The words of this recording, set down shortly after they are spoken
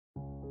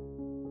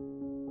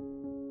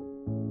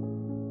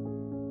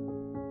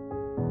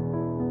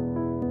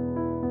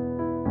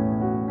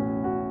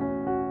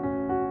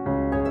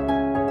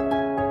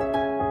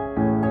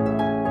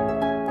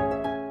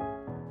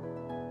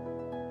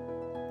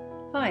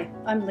Hi,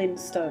 I'm Lynn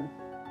Stone.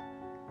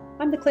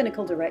 I'm the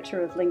Clinical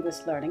Director of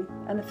Linguist Learning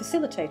and the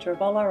facilitator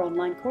of all our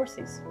online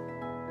courses.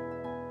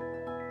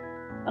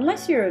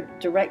 Unless you're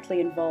directly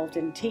involved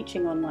in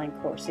teaching online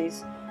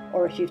courses,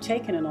 or if you've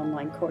taken an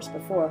online course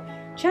before,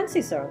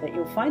 chances are that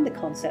you'll find the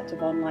concept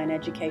of online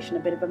education a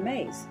bit of a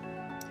maze.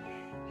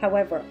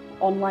 However,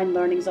 online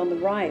learning is on the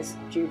rise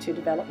due to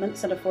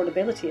developments and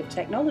affordability of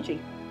technology,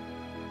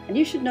 and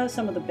you should know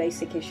some of the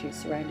basic issues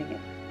surrounding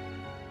it.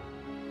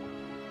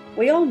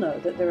 We all know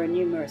that there are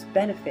numerous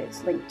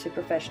benefits linked to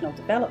professional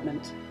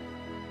development.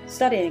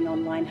 Studying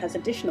online has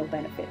additional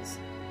benefits.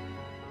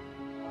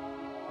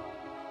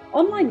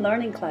 Online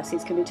learning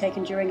classes can be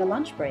taken during a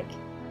lunch break,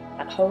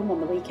 at home on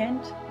the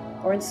weekend,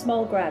 or in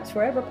small grabs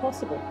wherever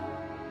possible.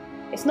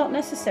 It's not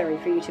necessary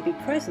for you to be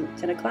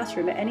present in a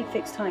classroom at any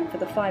fixed time for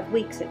the 5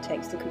 weeks it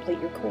takes to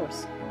complete your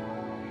course.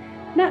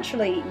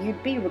 Naturally,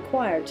 you'd be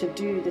required to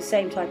do the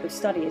same type of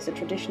study as a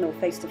traditional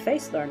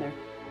face-to-face learner,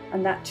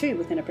 and that too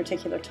within a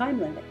particular time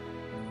limit.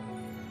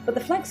 But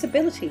the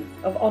flexibility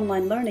of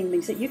online learning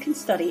means that you can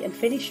study and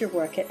finish your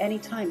work at any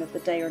time of the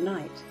day or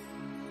night.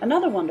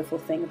 Another wonderful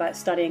thing about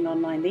studying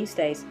online these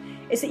days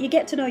is that you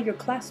get to know your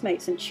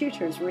classmates and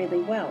tutors really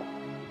well.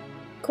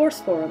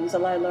 Course forums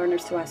allow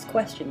learners to ask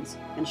questions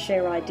and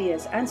share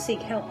ideas and seek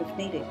help if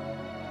needed.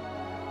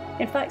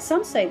 In fact,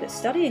 some say that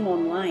studying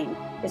online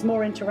is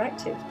more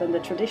interactive than the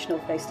traditional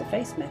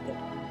face-to-face method.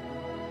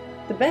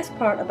 The best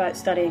part about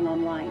studying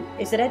online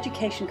is that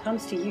education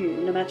comes to you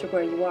no matter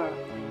where you are,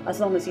 as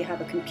long as you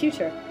have a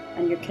computer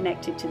and you're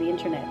connected to the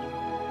internet.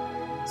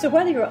 So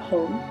whether you're at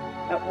home,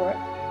 at work,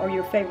 or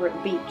your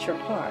favourite beach or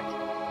park,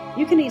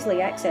 you can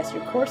easily access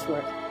your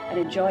coursework and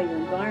enjoy your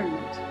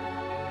environment.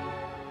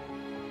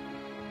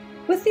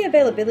 With the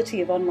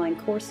availability of online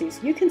courses,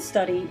 you can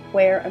study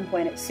where and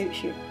when it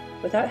suits you,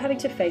 without having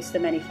to face the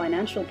many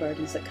financial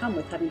burdens that come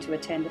with having to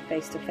attend a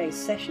face-to-face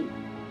session.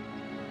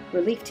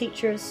 Relief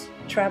teachers,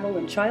 travel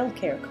and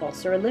childcare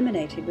costs are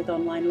eliminated with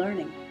online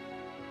learning.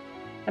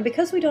 And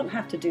because we don't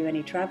have to do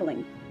any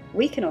travelling,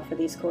 we can offer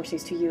these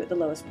courses to you at the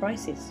lowest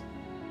prices.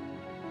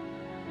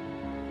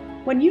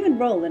 When you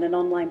enroll in an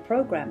online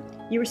program,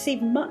 you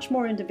receive much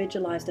more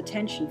individualised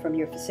attention from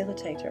your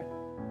facilitator.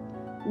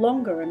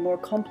 Longer and more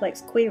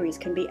complex queries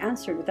can be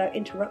answered without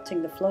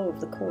interrupting the flow of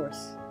the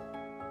course.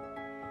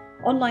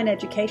 Online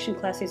education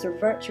classes are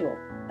virtual,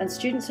 and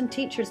students and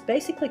teachers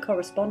basically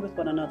correspond with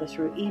one another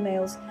through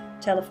emails,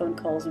 telephone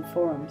calls and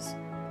forums.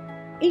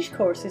 Each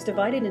course is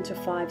divided into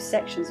 5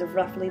 sections of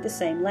roughly the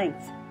same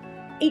length.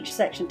 Each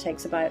section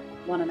takes about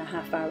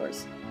 1.5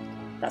 hours.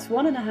 That's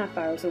 1.5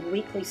 hours of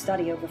weekly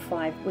study over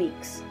 5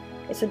 weeks.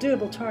 It's a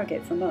doable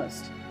target for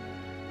most.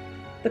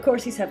 The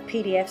courses have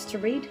PDFs to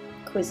read,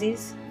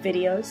 quizzes,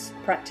 videos,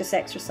 practice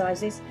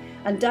exercises,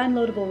 and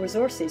downloadable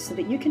resources so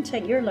that you can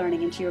take your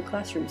learning into your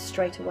classroom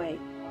straight away.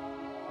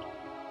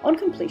 On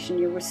completion,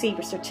 you'll receive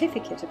a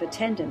certificate of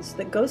attendance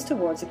that goes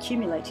towards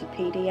accumulated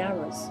PD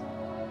hours.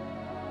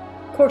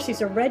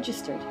 Courses are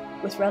registered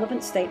with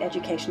relevant state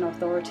education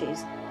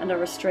authorities and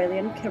are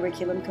Australian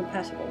curriculum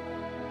compatible.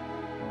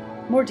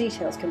 More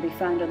details can be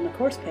found on the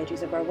course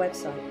pages of our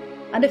website.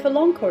 And if a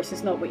long course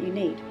is not what you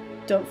need,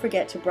 don't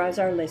forget to browse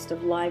our list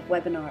of live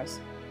webinars.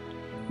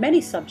 Many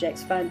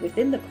subjects found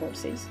within the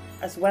courses,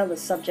 as well as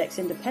subjects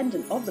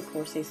independent of the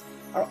courses,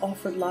 are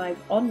offered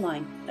live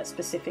online at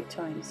specific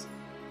times.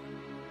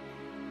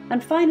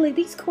 And finally,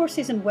 these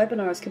courses and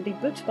webinars can be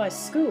booked by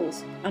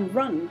schools and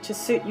run to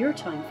suit your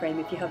time frame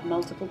if you have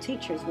multiple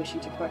teachers wishing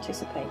to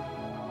participate.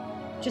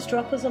 Just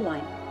drop us a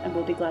line and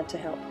we'll be glad to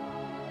help.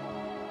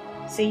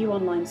 See you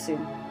online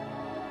soon.